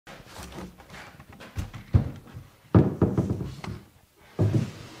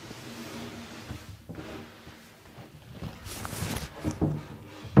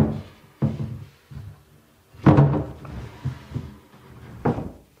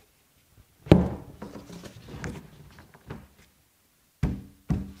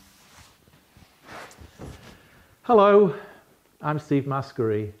Hello, I'm Steve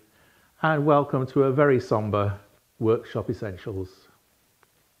Maskery and welcome to a very sombre Workshop Essentials.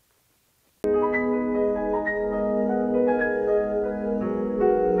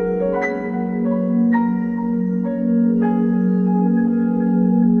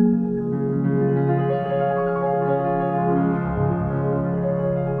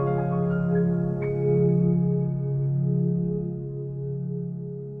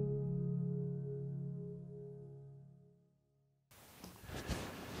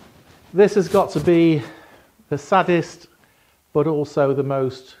 This has got to be the saddest, but also the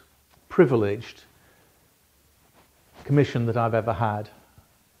most privileged commission that I've ever had.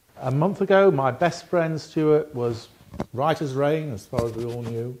 A month ago, my best friend Stuart was right as rain, as far as we all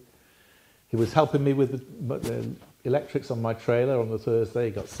knew. He was helping me with the electrics on my trailer on the Thursday.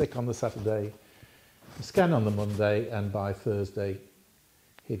 He got sick on the Saturday, a scan on the Monday, and by Thursday,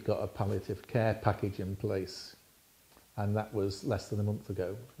 he'd got a palliative care package in place. And that was less than a month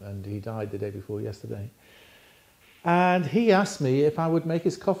ago, and he died the day before yesterday. And he asked me if I would make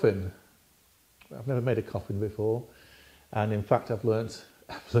his coffin. I've never made a coffin before, and in fact I've learnt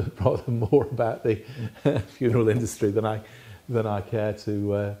rather more about the funeral industry than I care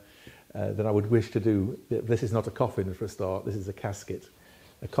to, than I would wish to do. This is not a coffin for a start, this is a casket.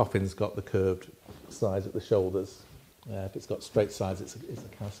 A coffin's got the curved sides at the shoulders. If it's got straight sides, it's a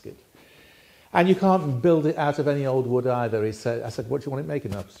casket. And you can't build it out of any old wood either. I said, what do you want it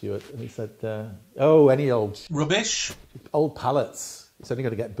making of, Stuart? And he said, any old... Rubbish? Old pallets. It's only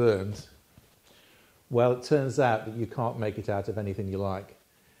going to get burned. Well, it turns out that you can't make it out of anything you like.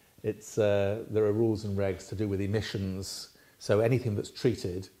 There are rules and regs to do with emissions. So anything that's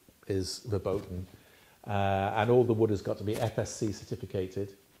treated is verboten. And all the wood has got to be FSC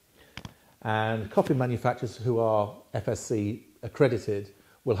certificated. And coffin manufacturers who are FSC accredited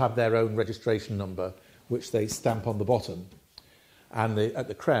will have their own registration number, which they stamp on the bottom. And at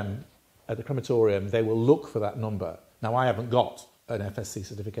the crematorium, they will look for that number. Now, I haven't got an FSC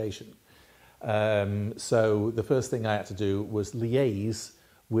certification. So the first thing I had to do was liaise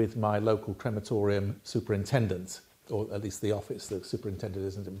with my local crematorium superintendent, or at least the office. The superintendent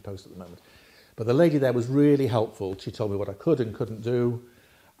isn't in post at the moment. But the lady there was really helpful. She told me what I could and couldn't do.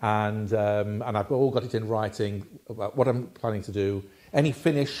 And I've all got it in writing about what I'm planning to do. Any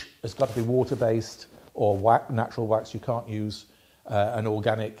finish has got to be water-based or natural wax. You can't use an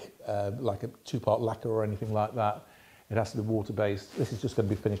organic, like a two-part lacquer or anything like that. It has to be water-based. This is just going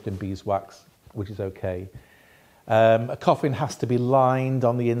to be finished in beeswax, which is okay. A coffin has to be lined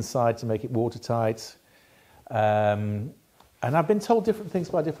on the inside to make it watertight. And I've been told different things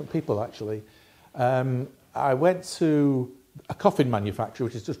by different people, actually. I went to a coffin manufacturer,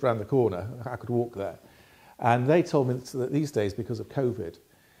 which is just around the corner. I could walk there. And they told me that these days, because of COVID,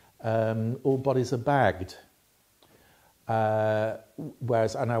 all bodies are bagged.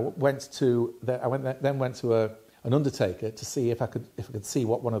 Whereas, and I went to an undertaker to see if I could see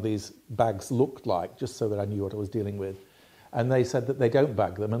what one of these bags looked like, just so that I knew what I was dealing with. And they said that they don't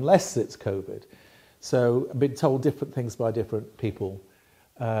bag them unless it's COVID. So I've been told different things by different people.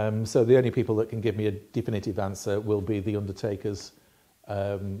 So the only people that can give me a definitive answer will be the undertakers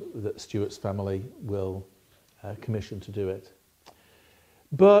that Stuart's family will commission to do it.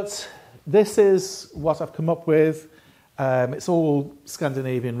 But this is what I've come up with. It's all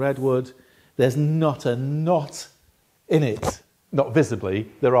Scandinavian redwood. There's not a knot in it, not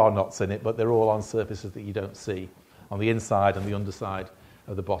visibly. There are knots in it, but they're all on surfaces that you don't see, on the inside and the underside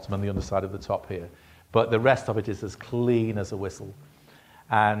of the bottom and the underside of the top here. But the rest of it is as clean as a whistle.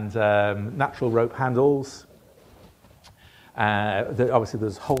 And natural rope handles. Obviously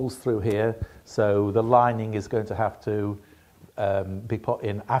there's holes through here, so the lining is going to have to be put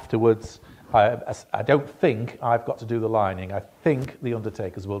in afterwards. I don't think I've got to do the lining. I think the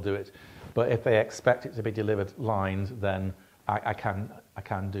undertakers will do it, but if they expect it to be delivered lined, then I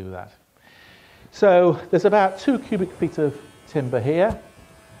can do that. So there's about 2 cubic feet of timber here,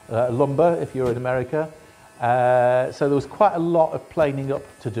 lumber if you're in America. So there was quite a lot of planing up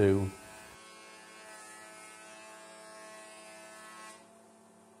to do.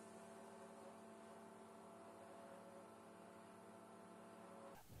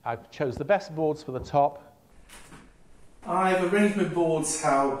 I chose the best boards for the top. I've arranged my boards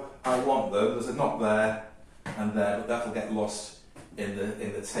how I want them. There's a knot there and there, but that'll get lost in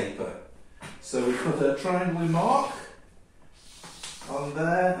the taper. So we put a triangle mark on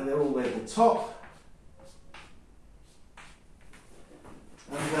there, and they're all labelled top.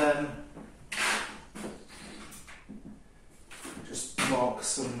 And then just mark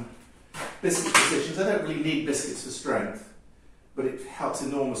some biscuit positions. I don't really need biscuits for strength, but it helps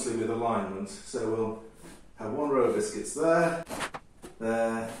enormously with alignment. So we'll have one row of biscuits there,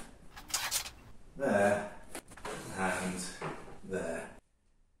 there, there, and there.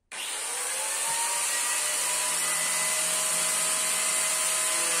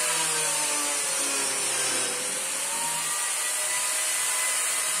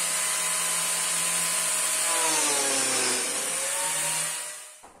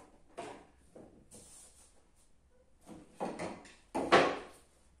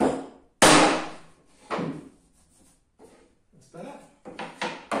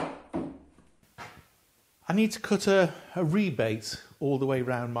 I need to cut a rebate all the way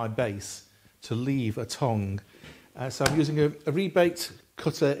around my base to leave a tongue. So I'm using a rebate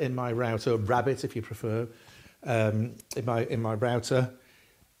cutter in my router, a rabbit if you prefer, in my router.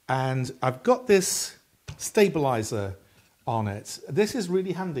 And I've got this stabiliser on it. This is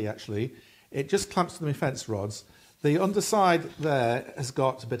really handy actually. It just clamps to my fence rods. The underside there has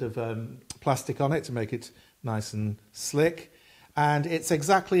got a bit of plastic on it to make it nice and slick. And it's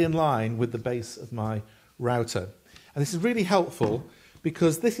exactly in line with the base of my router. And this is really helpful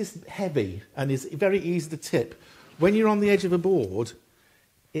because this is heavy and is very easy to tip. When you're on the edge of a board,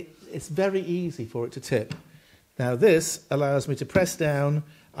 it's very easy for it to tip. Now this allows me to press down.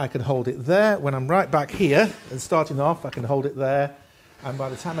 I can hold it there. When I'm right back here and starting off, I can hold it there. And by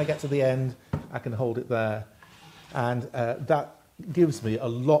the time I get to the end, I can hold it there. And that gives me a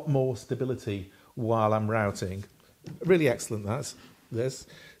lot more stability while I'm routing. Really excellent, that's this.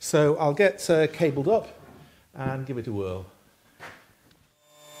 So I'll get cabled up and give it a whirl.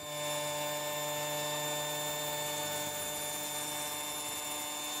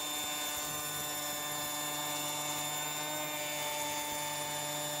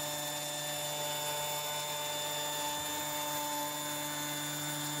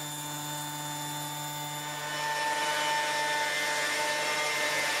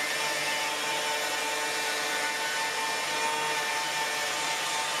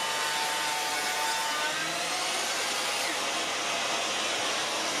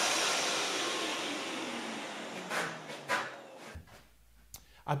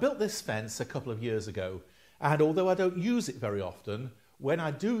 I built this fence a couple of years ago, and although I don't use it very often, when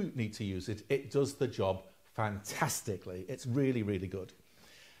I do need to use it, it does the job fantastically. It's really, really good.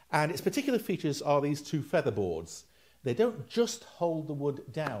 And its particular features are these two feather boards. They don't just hold the wood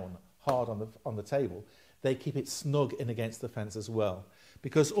down hard on the table, they keep it snug in against the fence as well,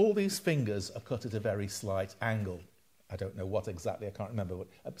 because all these fingers are cut at a very slight angle. I don't know what exactly, I can't remember,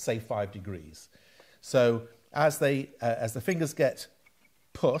 but say 5 degrees. So as the fingers get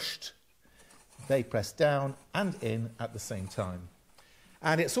pushed, they press down and in at the same time.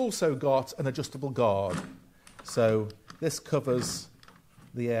 And it's also got an adjustable guard. So this covers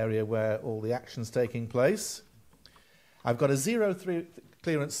the area where all the action's taking place. I've got a zero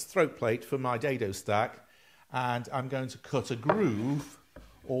clearance throat plate for my dado stack, and I'm going to cut a groove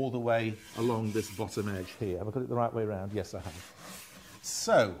all the way along this bottom edge here. Have I got it the right way around? Yes, I have.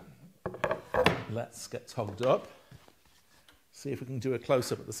 So let's get togged up. See if we can do a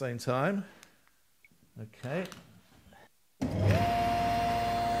close-up at the same time. Okay.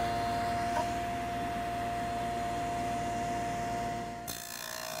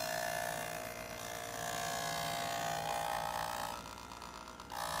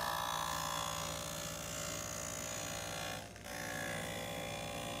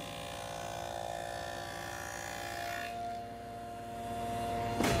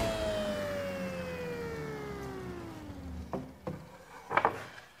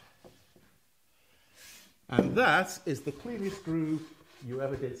 And that is the cleanest groove you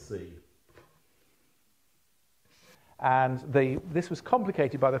ever did see. And this was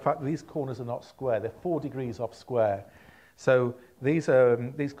complicated by the fact that these corners are not square. They're 4 degrees off square. So these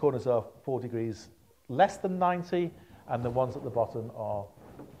corners are 4 degrees less than 90, and the ones at the bottom are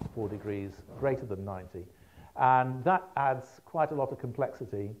 4 degrees greater than 90. And that adds quite a lot of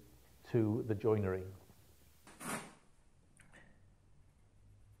complexity to the joinery.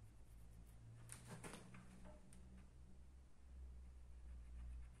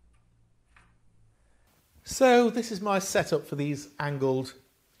 So this is my setup for these angled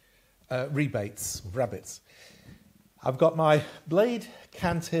rabbits. I've got my blade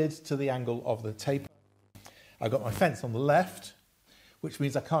canted to the angle of the taper. I've got my fence on the left, which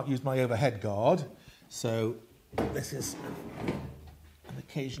means I can't use my overhead guard. So this is an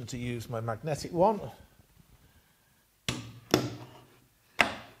occasion to use my magnetic one.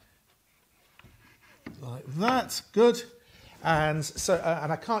 Like that, good. And so,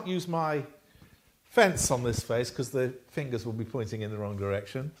 and I can't use my fence on this face because the fingers will be pointing in the wrong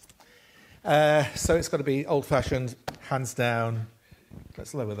direction. So it's got to be old-fashioned, hands down.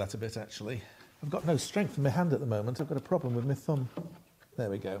 Let's lower that a bit, actually. I've got no strength in my hand at the moment. I've got a problem with my thumb.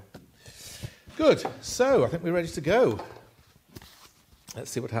 There we go. Good. So I think we're ready to go. Let's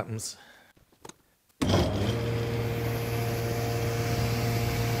see what happens.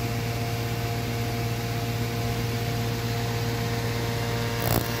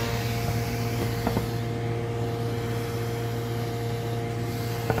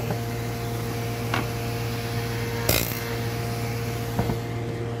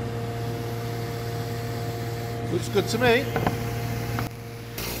 Looks good to me.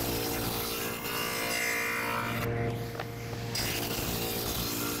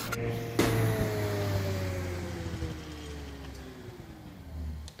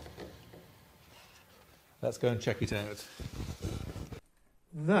 Let's go and check it out.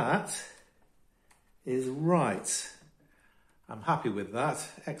 That is right. I'm happy with that.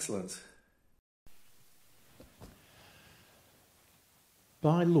 Excellent.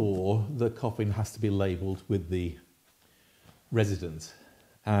 By law, the coffin has to be labelled with the resident,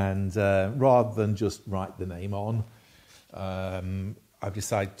 and rather than just write the name on, I've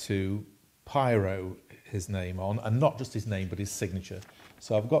decided to pyro his name on, and not just his name but his signature.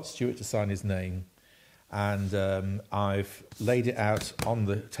 So I've got Stuart to sign his name, and I've laid it out on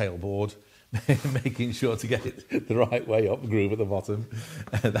the tailboard, making sure to get it the right way up the groove at the bottom.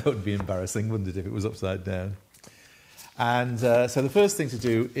 That would be embarrassing, wouldn't it, if it was upside down? And so the first thing to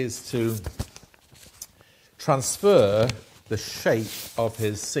do is to transfer the shape of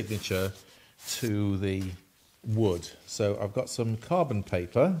his signature to the wood. So I've got some carbon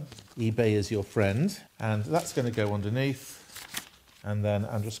paper, eBay is your friend, and that's going to go underneath, and then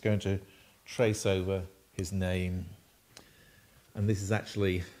I'm just going to trace over his name. And this is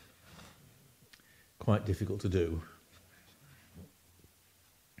actually quite difficult to do.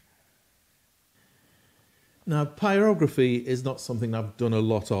 Now, pyrography is not something I've done a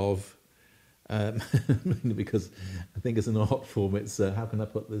lot of, mainly because I think as an art form, it's, how can I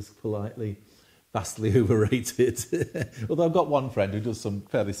put this politely, vastly overrated. Although I've got one friend who does some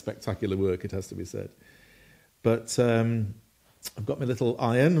fairly spectacular work, it has to be said. But I've got my little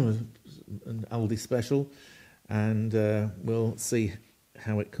iron, an Aldi special, and we'll see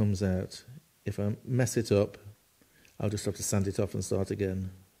how it comes out. If I mess it up, I'll just have to sand it off and start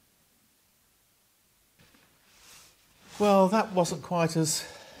again. Well, that wasn't quite as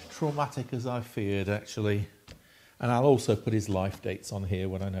traumatic as I feared, actually. And I'll also put his life dates on here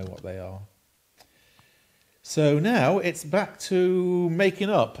when I know what they are. So now it's back to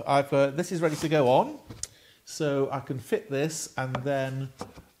making up. This is ready to go on. So I can fit this and then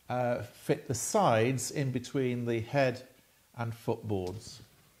fit the sides in between the head and footboards.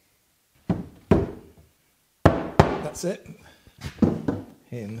 That's it.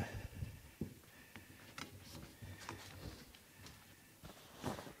 In.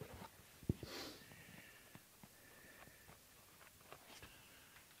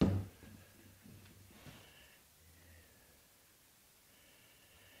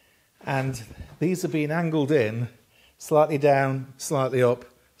 And these are being angled in, slightly down, slightly up,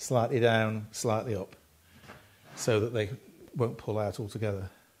 slightly down, slightly up, so that they won't pull out altogether.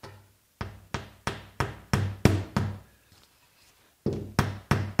 There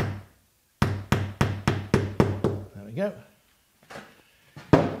we go.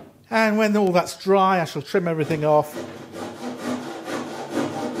 And when all that's dry, I shall trim everything off.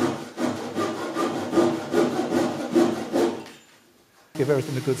 Give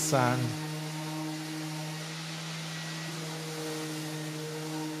everything a good sand.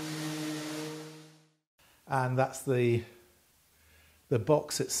 And that's the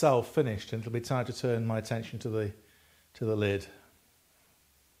box itself finished, and it'll be time to turn my attention to the lid.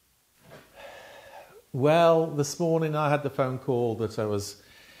 Well, this morning I had the phone call that I was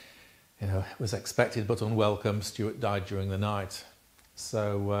expected but unwelcome. Stuart died during the night.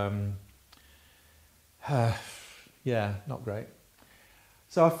 So, yeah, not great.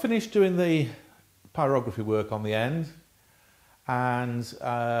 So I finished doing the pyrography work on the end, and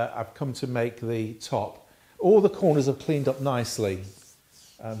I've come to make the top. All the corners have cleaned up nicely.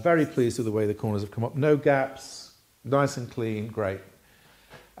 I'm very pleased with the way the corners have come up. No gaps, nice and clean, great.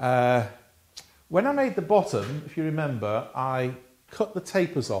 When I made the bottom, if you remember, I cut the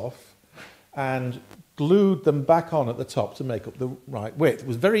tapers off and glued them back on at the top to make up the right width. It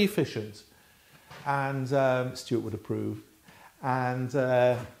was very efficient, and Stuart would approve. And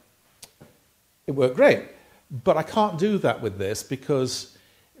it worked great. But I can't do that with this because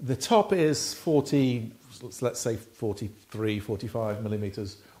the top is 40, let's say 43, 45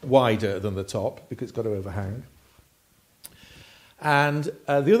 millimetres wider than the top because it's got to overhang. And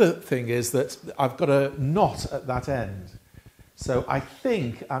the other thing is that I've got a knot at that end. So I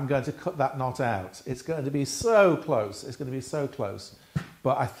think I'm going to cut that knot out. It's going to be so close. It's going to be so close.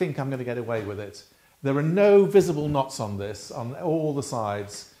 But I think I'm going to get away with it. There are no visible knots on this, on all the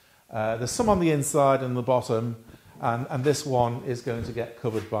sides. There's some on the inside and the bottom, and this one is going to get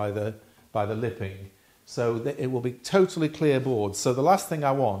covered by the lipping. So that it will be totally clear board. So the last thing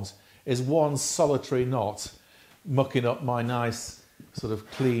I want is one solitary knot mucking up my nice sort of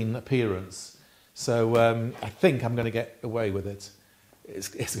clean appearance. So I think I'm going to get away with it. It's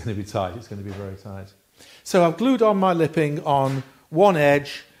going to be tight. It's going to be very tight. So I've glued on my lipping on one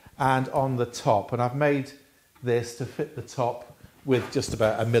edge and on the top. And I've made this to fit the top with just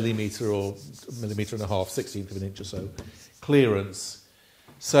about 1 millimetre or 1.5 millimetre, 1/16 of an inch or so clearance.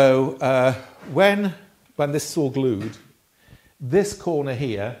 So when this is all glued, this corner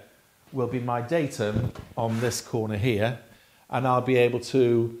here will be my datum on this corner here, and I'll be able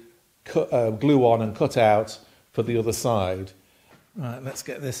to glue on and cut out for the other side. Right, let's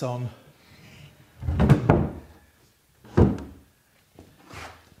get this on.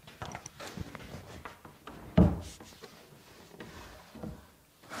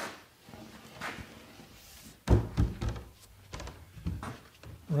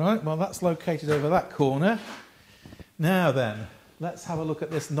 Right, well that's located over that corner. Now then, let's have a look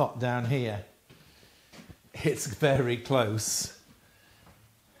at this knot down here. It's very close.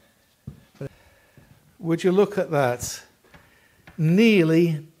 Would you look at that?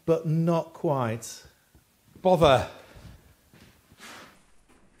 Nearly, but not quite. Bother.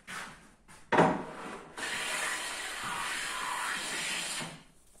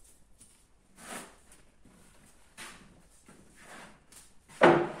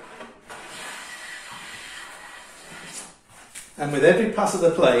 And with every pass of the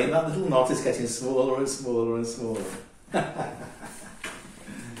plane, that little knot is getting smaller and smaller and smaller.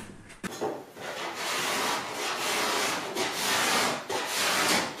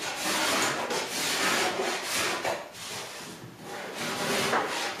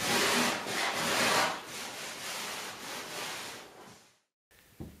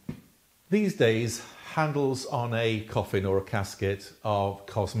 These days, handles on a coffin or a casket are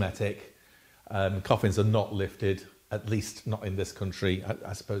cosmetic. Coffins are not lifted, at least not in this country.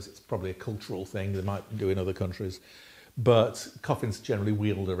 I suppose it's probably a cultural thing they might do in other countries. But coffins generally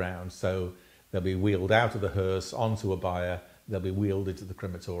wheeled around, so they'll be wheeled out of the hearse onto a bier, they'll be wheeled into the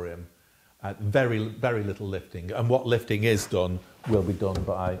crematorium. Very, very little lifting. And what lifting is done will be done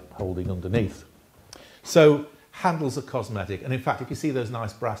by holding underneath. So handles are cosmetic, and in fact, if you see those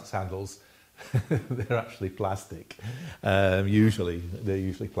nice brass handles, they're actually plastic. They're usually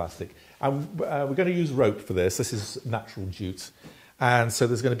plastic. And we're going to use rope for this. This is natural jute, and so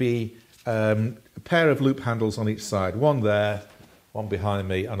there's going to be a pair of loop handles on each side. One there, one behind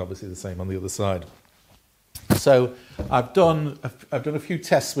me, and obviously the same on the other side. So I've done a few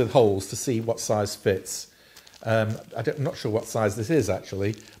tests with holes to see what size fits. I'm not sure what size this is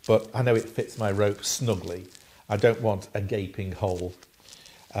actually, but I know it fits my rope snugly. I don't want a gaping hole.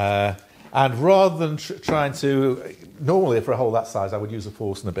 And rather than trying to... Normally for a hole that size I would use a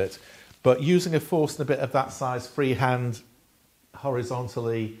Forstner bit, but using a Forstner bit of that size freehand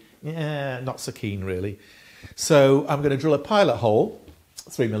horizontally, yeah, not so keen really. So I'm going to drill a pilot hole,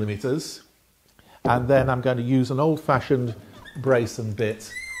 3 millimetres, and then I'm going to use an old-fashioned brace and bit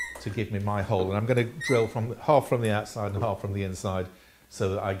to give me my hole. And I'm going to drill half from the outside and half from the inside so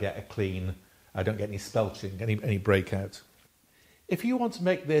that I get a clean... I don't get any spelching, any breakout. If you want to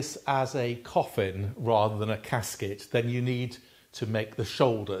make this as a coffin rather than a casket, then you need to make the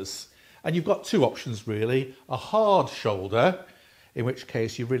shoulders. And you've got two options really. A hard shoulder, in which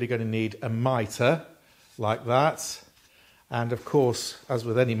case you're really going to need a mitre like that. And of course, as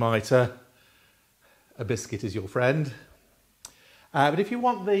with any mitre, a biscuit is your friend. But if you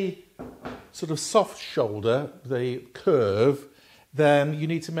want the sort of soft shoulder, the curve, then you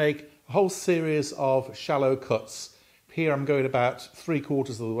need to make a whole series of shallow cuts. Here I'm going about 3/4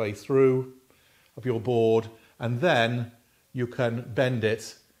 of the way through of your board, and then you can bend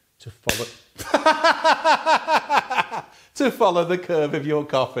it to follow to follow the curve of your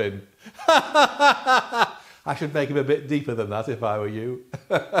coffin. I should make him a bit deeper than that if I were you.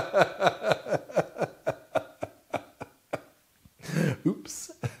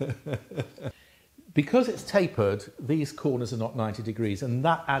 Oops. Because it's tapered, these corners are not 90 degrees, and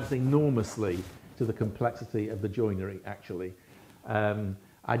that adds enormously to the complexity of the joinery, actually.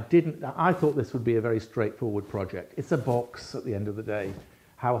 I thought this would be a very straightforward project. It's a box at the end of the day.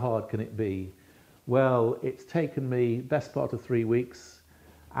 How hard can it be? Well, it's taken me best part of 3 weeks,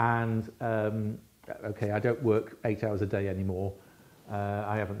 and okay, I don't work 8 hours a day anymore.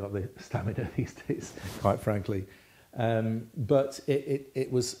 I haven't got the stamina these days, quite frankly. But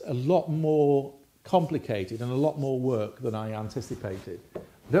it was a lot more complicated and a lot more work than I anticipated.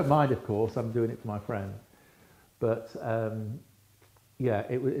 I don't mind, of course, I'm doing it for my friend. But yeah,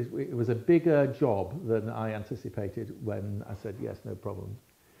 it was a bigger job than I anticipated when I said yes, no problem.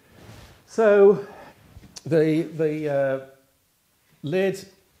 So the lid,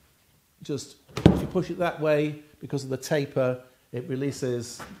 just if you push it that way, because of the taper, it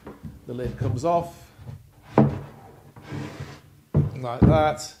releases, the lid comes off like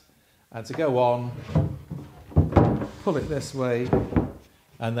that, and to go on, pull it this way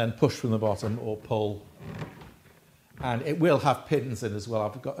and then push from the bottom or pull, and it will have pins in as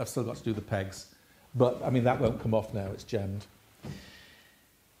well. I've still got to do the pegs, but I mean that won't come off now, it's gemmed.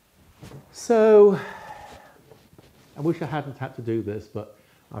 So I wish I hadn't had to do this, but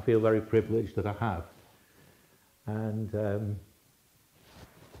I feel very privileged that I have. And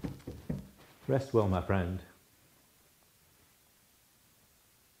rest well, my friend.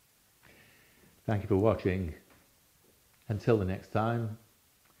 Thank you for watching. Until the next time,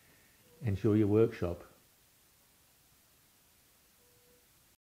 enjoy your workshop.